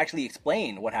how they actually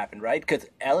explained what happened, right? Because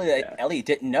Ellie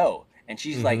didn't know, and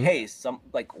she's like, "Hey,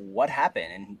 what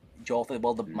happened?" And Joel said,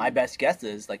 "Well, my best guess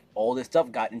is all this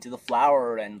stuff got into the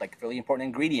flour and really important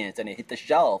ingredients, and it hit the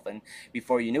shelf, and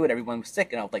before you knew it, everyone was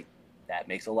sick." And I was like, that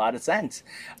makes a lot of sense.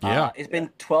 Yeah. It's been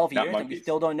 12 years and we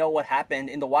still don't know what happened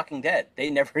in The Walking Dead. They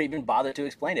never even bothered to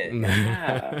explain it.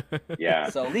 Yeah.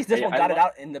 So at least this one got it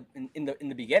out in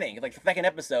the beginning. The second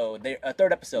episode,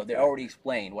 third episode, they already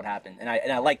explained what happened, and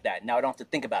I like that. Now I don't have to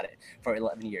think about it for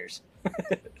 11 years.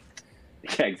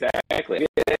 Yeah, exactly.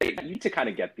 You need to kind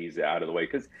of get these out of the way,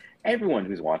 because everyone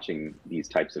who's watching these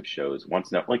types of shows wants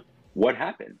to know what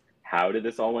happened. How did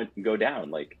this all go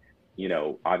down?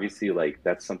 Obviously,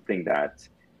 that's something that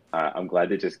I'm glad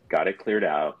they just got it cleared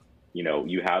out.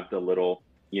 You have the little,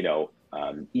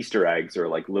 Easter eggs or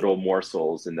little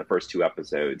morsels in the first 2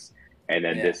 episodes. And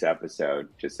then this episode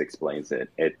just explains it.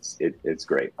 It's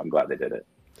great. I'm glad they did it.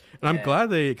 And I'm glad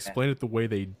they explained it the way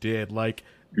they did.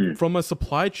 From a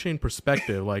supply chain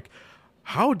perspective,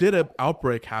 how did an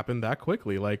outbreak happen that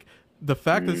quickly? The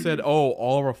fact that said,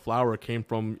 all of our flour came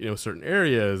from, certain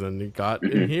areas and it got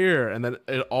in here and then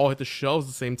it all hit the shelves at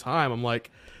the same time. I'm like,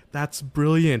 that's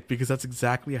brilliant, because that's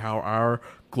exactly how our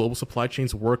global supply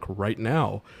chains work right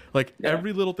now. Like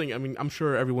every little thing. I mean, I'm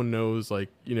sure everyone knows, like,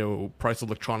 price of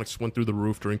electronics went through the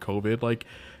roof during COVID. Like,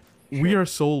 we are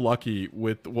so lucky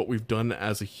with what we've done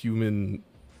as a human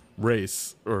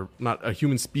race, or not a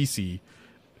human species,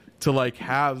 to like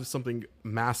have something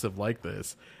massive like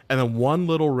this, and then one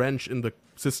little wrench in the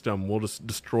system will just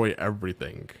destroy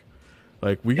everything.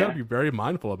 Like, we got to be very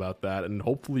mindful about that, and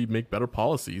hopefully make better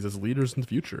policies as leaders in the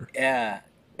future. Yeah,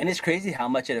 and it's crazy how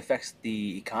much it affects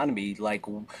the economy. Like,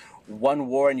 one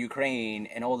war in Ukraine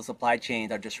and all the supply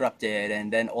chains are disrupted,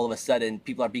 and then all of a sudden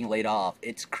people are being laid off.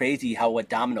 It's crazy how a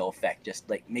domino effect just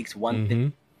like makes one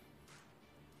thing.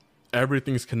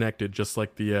 Everything's connected, just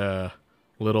like the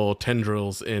little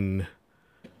tendrils in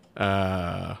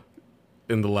The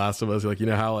Last of Us. Like,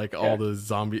 how like all the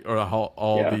zombie, or how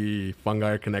all the fungi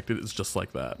are connected. It's just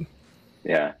like that.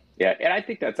 Yeah. And I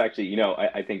think that's actually,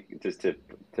 I think just to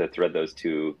thread those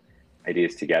two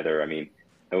ideas together, I mean,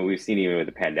 we've seen even with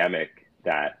the pandemic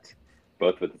that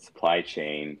both with the supply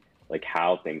chain, like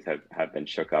how things have been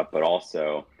shook up, but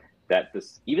also that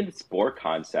even the spore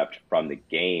concept from the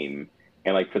game,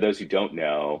 and like for those who don't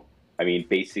know, I mean,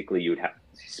 basically you would have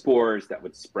spores that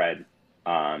would spread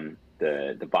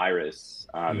the virus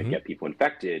and get people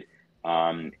infected,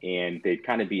 and they'd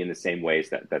kind of be in the same ways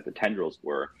that the tendrils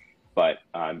were, but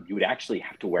you would actually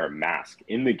have to wear a mask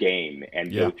in the game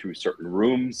and go through certain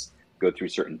rooms, go through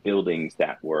certain buildings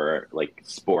that were like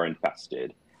spore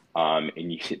infested, and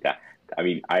I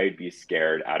mean, I'd be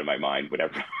scared out of my mind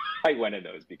whenever I went in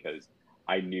those, because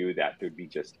I knew that there'd be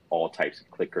just all types of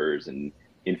clickers and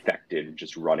infected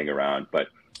just running around. But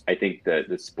I think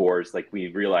the spores, like we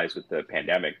realized with the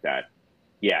pandemic that,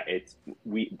 the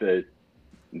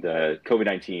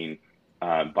COVID-19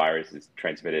 virus is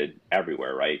transmitted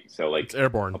everywhere, right? So like it's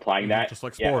airborne. Applying that, just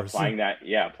like spores. Applying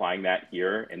that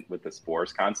here and with the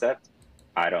spores concept,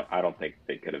 I don't think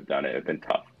they could have done it. It'd been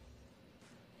tough.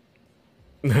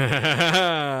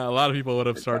 A lot of people would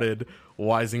have started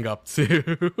wising up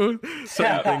to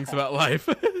certain things about life.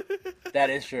 That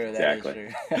is true.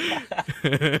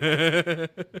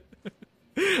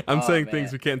 I'm saying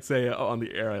things we can't say on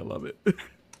the air. I love it.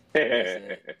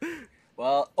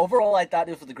 Well, overall, I thought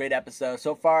this was a great episode.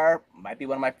 So far, might be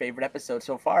one of my favorite episodes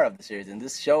so far of the series. And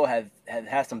this show has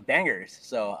some bangers.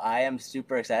 So I am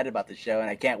super excited about the show, and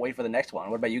I can't wait for the next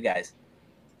one. What about you guys?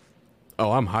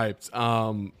 Oh, I'm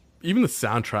hyped. Even the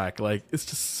soundtrack, like, it's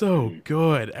just so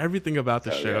good. Everything about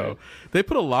the show. They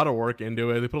put a lot of work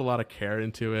into it. They put a lot of care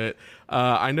into it.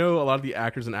 I know a lot of the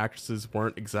actors and actresses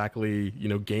weren't exactly,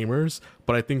 gamers,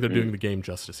 but I think they're doing the game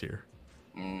justice here.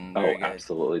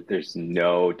 Absolutely. There's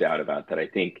no doubt about that. I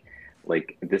think,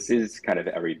 like, this is kind of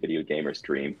every video gamer's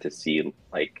dream, to see,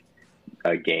 like,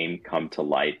 a game come to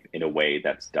life in a way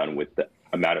that's done with the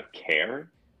amount of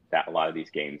care that a lot of these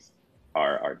games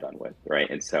are done with, right?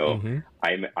 And so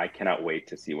I cannot wait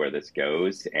to see where this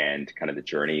goes, and kind of the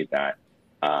journey that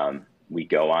we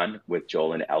go on with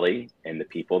Joel and Ellie, and the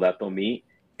people that they'll meet,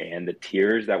 and the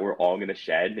tears that we're all going to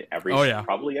shed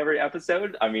probably every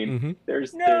episode. I mean,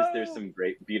 there's some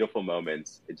great, beautiful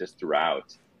moments just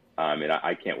throughout, and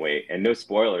I can't wait. And no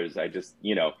spoilers. I just,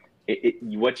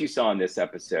 what you saw in this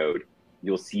episode,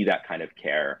 you'll see that kind of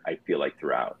care, I feel like,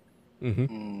 throughout.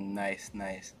 Nice.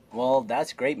 Well,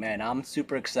 that's great, man. I'm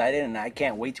super excited, and I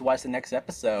can't wait to watch the next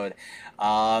episode.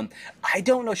 I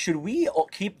don't know. Should we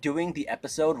keep doing the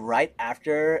episode right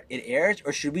after it airs,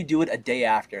 or should we do it a day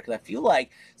after? Because I feel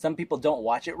like some people don't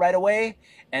watch it right away,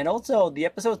 and also the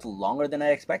episode's longer than I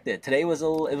expected. Today was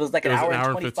like an hour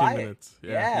and 25 15 minutes.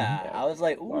 Yeah. I was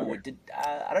like, ooh,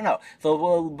 I don't know. So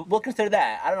we'll consider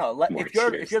that. I don't know.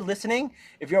 If you're listening,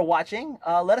 if you're watching,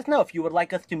 let us know if you would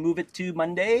like us to move it to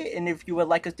Monday, and if you would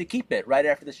like us to keep it right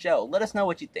after the show. Let us know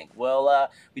what you think. Well,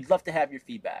 we'd love to have your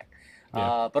feedback.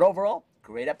 But overall,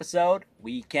 great episode.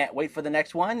 We can't wait for the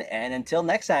next one. And until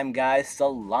next time, guys,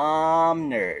 Salaam,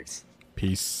 nerds.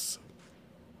 Peace.